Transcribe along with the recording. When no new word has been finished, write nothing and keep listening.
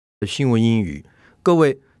新闻英语，各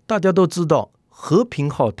位大家都知道，和平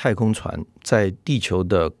号太空船在地球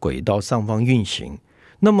的轨道上方运行。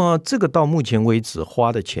那么这个到目前为止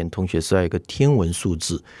花的钱，同学是在一个天文数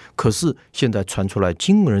字。可是现在传出来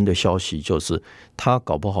惊人的消息，就是它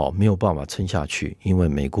搞不好没有办法撑下去，因为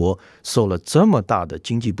美国受了这么大的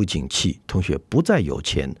经济不景气，同学不再有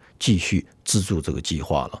钱继续资助这个计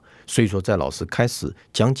划了。所以说，在老师开始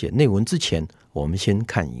讲解内文之前，我们先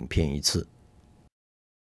看影片一次。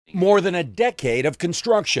More than a decade of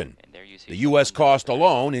construction. The U.S. cost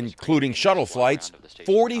alone, including shuttle flights,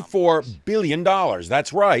 $44 billion.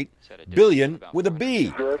 That's right, billion with a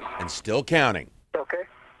B, and still counting. Okay,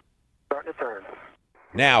 starting to turn.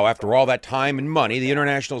 Now, after all that time and money, the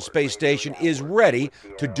International Space Station is ready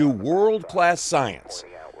to do world-class science.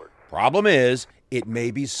 Problem is, it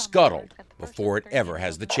may be scuttled before it ever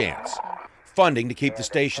has the chance. Funding to keep the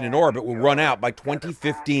station in orbit will run out by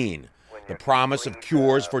 2015. The promise of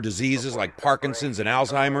cures for diseases like Parkinson's and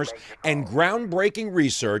Alzheimer's and groundbreaking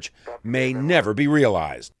research may never be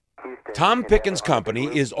realized. Tom Pickens' company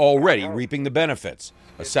is already reaping the benefits.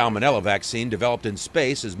 A salmonella vaccine developed in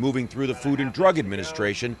space is moving through the Food and Drug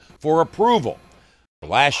Administration for approval. The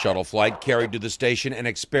last shuttle flight carried to the station an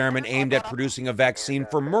experiment aimed at producing a vaccine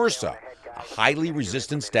for MRSA, a highly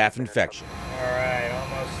resistant staph infection. All right,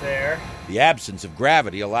 almost there. The absence of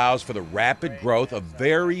gravity allows for the rapid growth of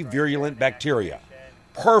very virulent bacteria.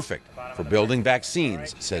 Perfect for building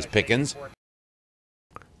vaccines, says Pickens.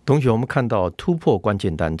 同学，我们看到突破关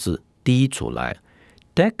键单字，第一组来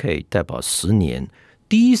decade 代表10年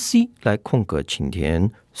 ，DEC 来空格请填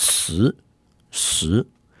10。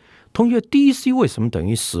同学 ，DEC 为什么等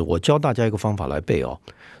于10？我教大家一个方法来背哦。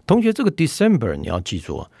同学，这个 December 你要记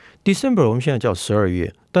住 ，December 我们现在叫12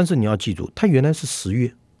月，但是你要记住，它原来是10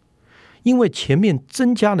月。因为前面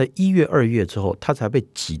增加了1月、2月之后，它才被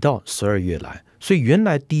挤到12月来，所以原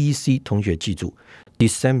来 DEC 同学记住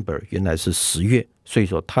 ，December 原来是10月，所以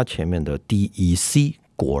说它前面的 DEC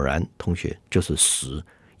果然同学就是10，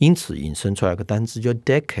因此引申出来一个单词叫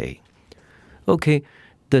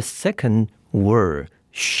decade。OK，the second word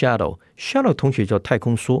shuttle 同学叫太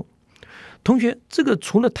空梭。同学，这个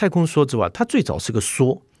除了太空梭之外，它最早是个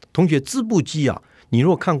梭。同学，织布机啊。你如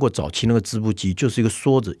果看过早期那个织布机，就是一个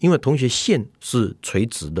梭子，因为同学线是垂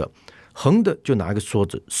直的，横的就拿一个梭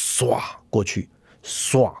子刷过去，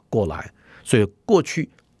刷过来，所以过去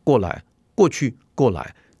过来，过去过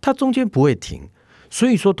来，它中间不会停。所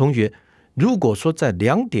以说，同学，如果说在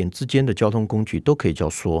2点之间的交通工具都可以叫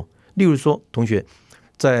梭。例如说，同学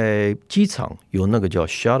在机场有那个叫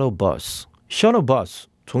shuttle bus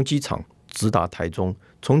从机场直达台中，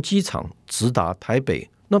从机场直达台北，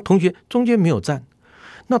那同学中间没有站。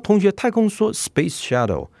那同学，太空梭 Space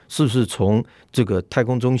Shuttle 是不是从这个太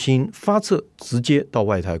空中心发射直接到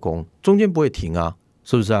外太空，中间不会停啊，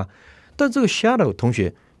是不是啊？但这个 Shuttle 同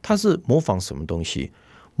学，它是模仿什么东西？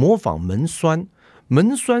模仿门栓，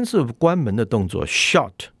门栓是关门的动作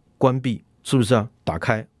 ，shut 关闭，是不是啊？打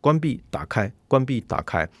开、关闭、打开、关闭、打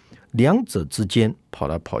开，两者之间跑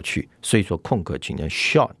来跑去，所以说空格请念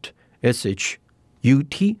shut shut。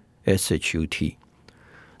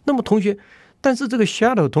那么同学。但是这个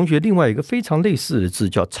shuttle 同学另外一个非常类似的字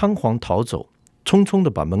叫仓皇逃走，匆匆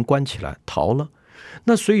的把门关起来逃了。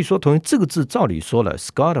那所以说同学这个字照理说了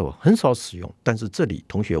scuttle 很少使用，但是这里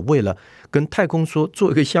同学为了跟太空梭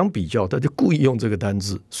做一个相比较，他就故意用这个单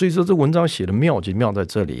字。所以说这文章写的妙就妙在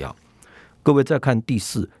这里啊。各位再看第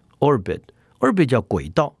4 orbit 叫轨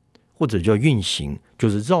道或者叫运行，就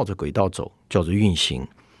是绕着轨道走叫做运行。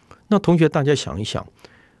那同学大家想一想，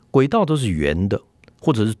轨道都是圆的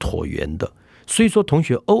或者是椭圆的。所以说，同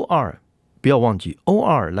学 OR 不要忘记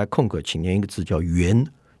OR 来空格，请念一个字叫圆，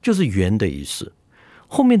就是圆的意思。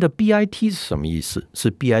后面的 BIT 是什么意思？是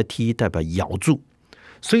BIT 代表咬住。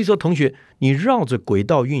所以说，同学你绕着轨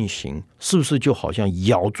道运行，是不是就好像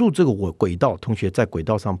咬住这个轨道？同学在轨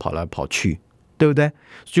道上跑来跑去，对不对？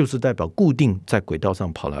就是代表固定在轨道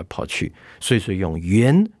上跑来跑去。所以说用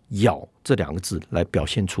圆咬这2个字来表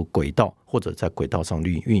现出轨道或者在轨道上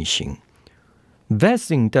运行。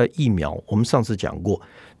vaccine 的疫苗，我们上次讲过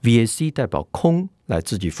 ，VAC 代表空，来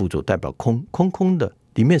自己副主代表空，空空的，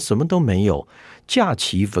里面什么都没有。假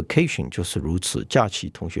期 vacation 就是如此，假期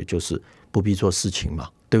同学就是不必做事情嘛，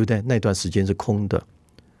对不对？那段时间是空的。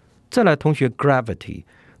再来，同学 gravity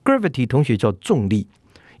同学叫重力，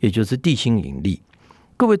也就是地心引力。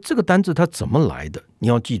各位，这个单字它怎么来的？你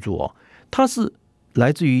要记住哦，它是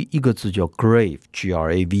来自于一个字叫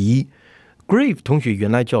grave，G-R-A-V-E。grave 同学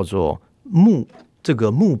原来叫做这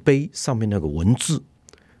个墓碑上面那个文字，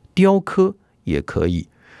雕刻也可以。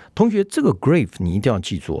同学，这个 grave 你一定要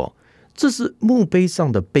记住哦，这是墓碑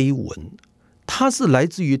上的碑文，它它是来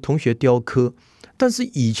自于同学雕刻，但是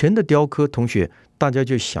以前的雕刻，同学大家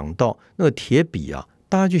就想到那个铁笔啊，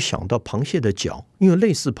大家就想到螃蟹的脚，因为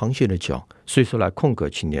类似螃蟹的脚，所以说来空格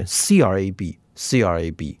青年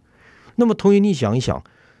CRAB。那么同学你想一想，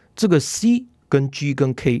这个 C 跟 G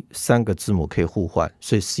跟 K 三个字母可以互换，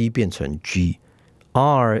所以 C 变成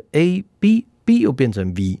G，RAB，B 又变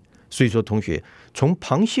成 V。所以说同学从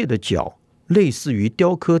螃蟹的脚类似于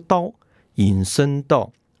雕刻刀引申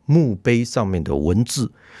到墓碑上面的文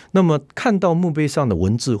字，那么看到墓碑上的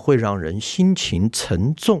文字会让人心情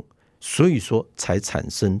沉重，所以说才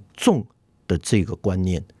产生重的这个观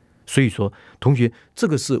念。所以说同学这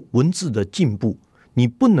个是文字的进步，你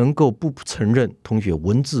不能够不承认同学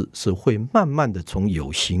文字是会慢慢的从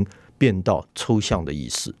有形变到抽象的意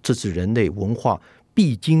思，这是人类文化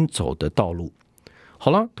必经走的道路。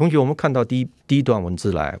好了，同学我们看到第一段文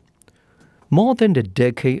字来 More than a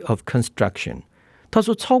decade of construction， 他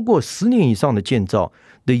说超过10年以上的建造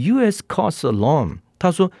The US cost alone， 他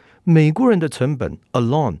说美国人的成本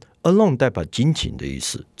alone 代表仅仅的意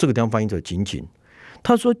思，这个地方翻译成仅仅。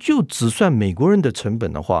他说就只算美国人的成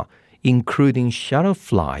本的话 including shuttle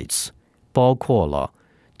flights， 包括了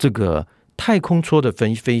这个太空梭的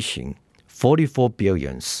飞行 44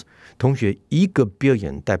 billions， 同学1个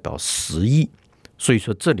billion 代表10亿，所以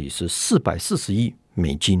说这里是440亿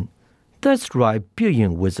美金。 That's right,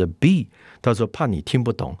 billion with a B， 他说怕你听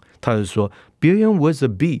不懂，他就说 billion with a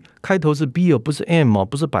B， 开头是 B 哦，不是 M 哦，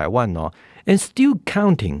不是百万哦， and still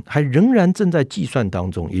counting， 还仍然正在计算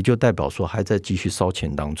当中，也就代表说还在继续烧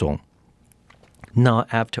钱当中。 Now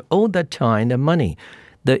after all that time and money,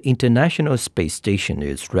 the International Space Station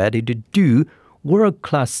is ready to do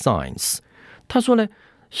world-class science。 他说呢，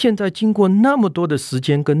现在经过那么多的时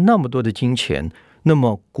间跟那么多的金钱，那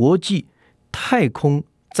么国际太空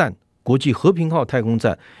站国际和平号太空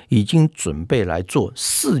站已经准备来做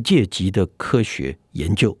世界级的科学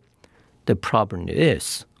研究。 The problem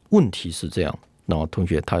is， 问题是这样，然后同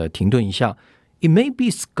学他要停顿一下， It may be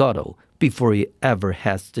scuttled before it ever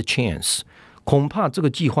has the chance， 恐怕这个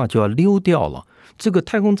计划就要溜掉了，这个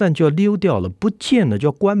太空站就要溜掉了，不见了，就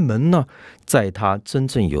要关门了，在他真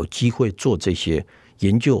正有机会做这些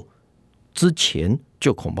研究之前，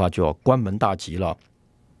就恐怕就要关门大吉了。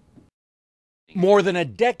More than a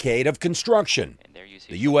decade of construction.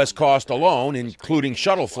 The U.S. cost alone, including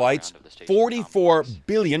shuttle flights, $44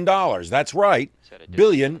 billion. That's right,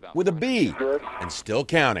 billion with a B, and still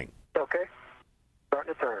counting. Okay.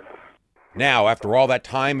 Starting to turn. Now, after all that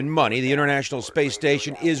time and money, the International Space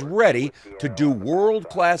Station is ready to do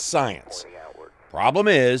world-class science. Problem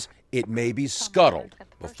is, it may be scuttled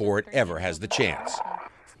before it ever has the chance.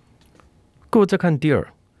 各位再看第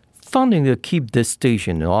二。Funding to keep this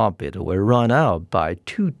station in orbit will run out by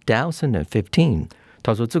 2015。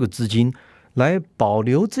 他说这个资金来保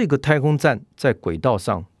留这个太空站在轨道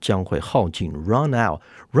上将会耗尽 run out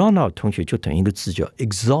同学就等于一个字叫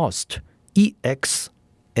exhaust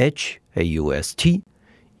EXHAUST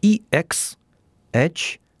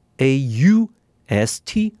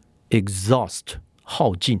exhaust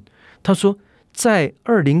耗尽。他说在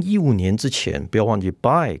2015年之前，不要忘记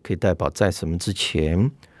by 可以代表在什么之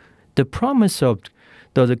前。The promise of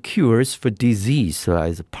the cures for disease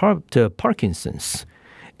like Parkinson's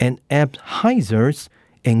and Alzheimer's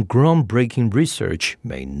and groundbreaking research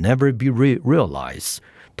may never be realized。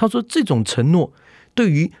 他说这种承诺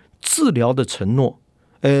对于治疗的承诺，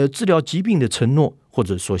治疗疾病的承诺，或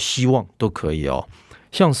者说希望都可以哦。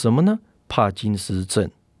像什么呢？帕金森症，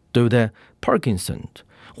对不对 ？Parkinson，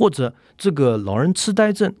 或者这个老人痴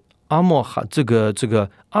呆症，这个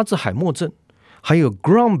阿兹海默症。还有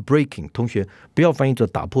groundbreaking， 同学不要翻译成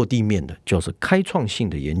打破地面的，就是开创性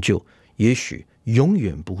的研究，也许永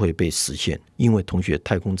远不会被实现，因为同学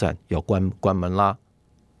太空站要关门啦。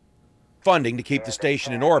Funding to keep the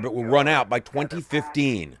station in orbit will run out by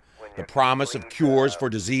 2015. The promise of cures for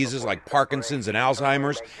diseases like Parkinson's and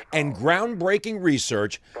Alzheimer's and groundbreaking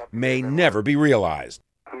research may never be realized.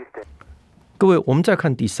 各位，我们再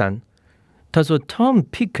看第三。他说 Tom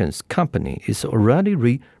Pickens' company is already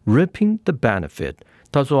reaping the benefit。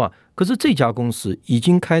 他说啊，可是这家公司已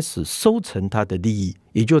经开始收成它的利益，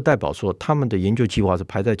也就代表说他们的研究计划是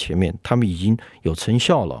排在前面，他们已经有成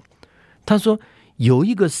效了。他说有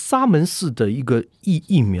一个沙门氏的一个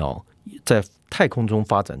疫苗在太空中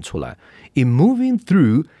发展出来 ，in moving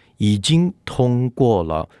through 已经通过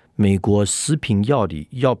了美国食品药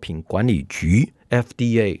品管理局。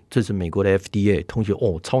FDA， 这是美国的 FDA， 同学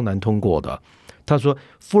超难通过的。他说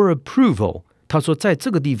for approval， 他说在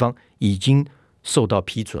这个地方已经受到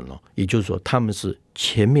批准了，也就是说他们是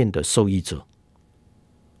前面的受益者。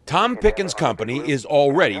Tom Pickens' company is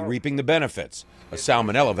already reaping the benefits. A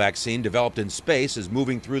salmonella vaccine developed in space is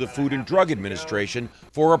moving through the Food and Drug Administration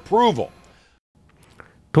for approval.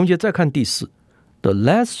 同学再看第4 The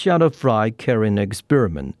last shuttle flight carrying an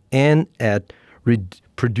experiment aimed at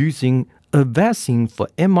producing a vaccine for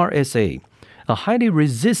MRSA, a highly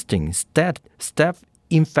resistant staph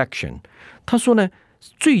infection. 他说呢，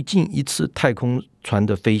最近一次太空船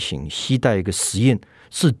的飞行携带一个实验，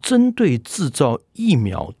是针对制造疫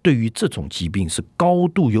苗对于这种疾病是高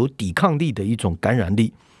度有抵抗力的一种感染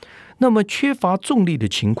力。那么缺乏重力的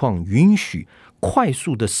情况允许快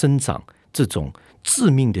速的生长这种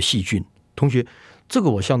致命的细菌。同学，这个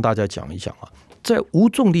我向大家讲一讲啊，在无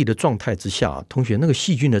重力的状态之下，同学那个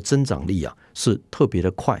细菌的增长力啊是特别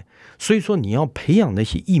的快，所以说你要培养那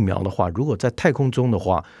些疫苗的话，如果在太空中的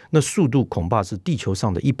话，那速度恐怕是地球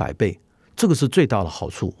上的100倍。这个是最大的好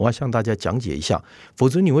处，我要向大家讲解一下，否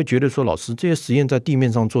则你会觉得说，老师这些实验在地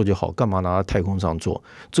面上做就好，干嘛拿到太空上做？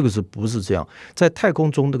这个是不是这样？在太空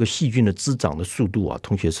中，这个细菌的滋长的速度啊，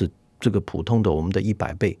同学是这个普通的我们的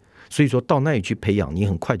100倍，所以说到那里去培养，你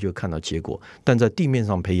很快就会看到结果，但在地面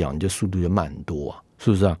上培养，你的速度就慢很多啊，是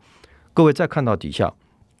不是啊？各位再看到底下，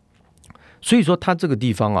所以说它这个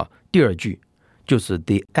地方啊，第2句就是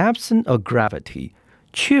the absence of gravity，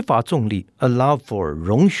 缺乏重力 allow for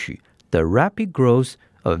容许The rapid growth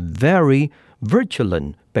of very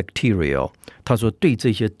virulent bacteria， 他说对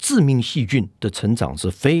这些致命细菌的成长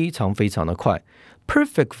是非常非常的快。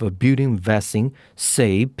Perfect for building vaccine,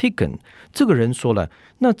 say Parkinson。这个人说了，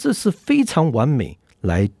那这是非常完美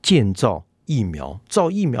来建造疫苗。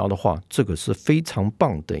造疫苗的话，这个是非常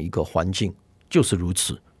棒的一个环境，就是如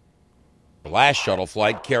此。The last shuttle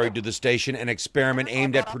flight carried to the station an experiment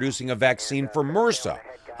aimed at producing a vaccine for MRSA.A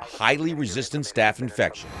highly resistant staph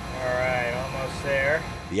infection. All right, almost there.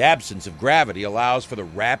 The absence of gravity allows for the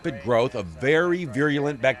rapid growth of very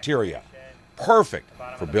virulent bacteria. Perfect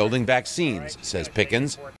for building vaccines, says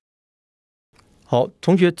Pickens. 好，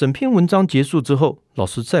同学，整篇文章结束之后，老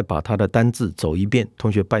师再把他的单字走一遍，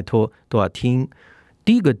同学拜托都要听。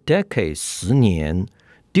第一个 decade 10年，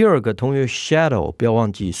第二个同学 shuttle 不要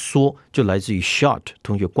忘记说，就来自于 shut，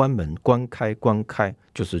 同学关门关开关开。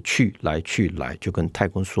就是去来去来，就跟太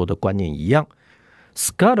空梭的观念一样。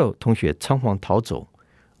scuttle 同学仓皇逃走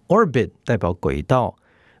 ，orbit 代表轨道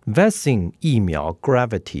 ，vaccine 疫苗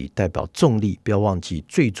 ，gravity 代表重力，不要忘记，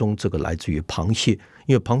最终这个来自于螃蟹，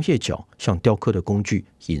因为螃蟹脚像雕刻的工具，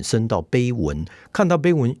引申到碑文，看到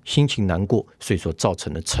碑文心情难过，所以说造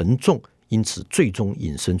成了沉重，因此最终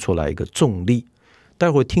引申出来一个重力。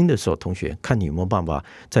待会听的时候，同学看你有没有办法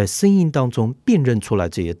在声音当中辨认出来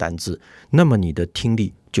这些单字，那么你的听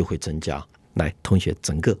力就会增加。来，同学，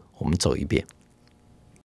整个我们走一遍。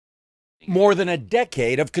More than a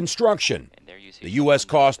decade of construction. The U.S.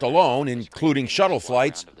 cost alone, including shuttle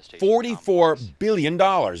flights, $44 billion.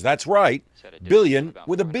 That's right, billion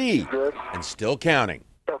with a B, and still counting.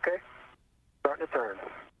 Okay. Starting to turn.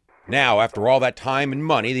 Now, after all that time and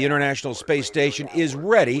money, the International Space Station is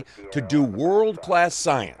ready to do world-class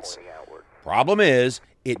science. Problem is,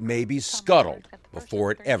 it may be scuttled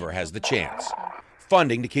before it ever has the chance.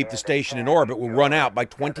 Funding to keep the station in orbit will run out by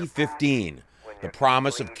 2015. The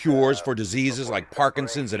promise of cures for diseases like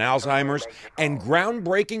Parkinson's and Alzheimer's and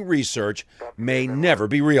groundbreaking research may never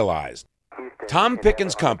be realized. Tom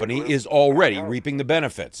Pickens' company is already reaping the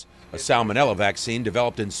benefits. A salmonella vaccine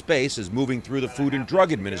developed in space is moving through the Food and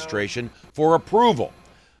Drug Administration for approval.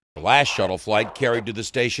 The last shuttle flight carried to the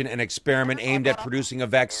station an experiment aimed at producing a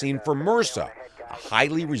vaccine for MRSA, a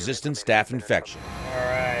highly resistant staph infection. All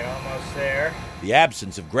right, almost there. The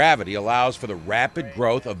absence of gravity allows for the rapid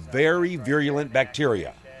growth of very virulent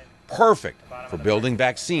bacteria. Perfect for building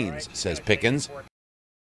vaccines, says Pickens.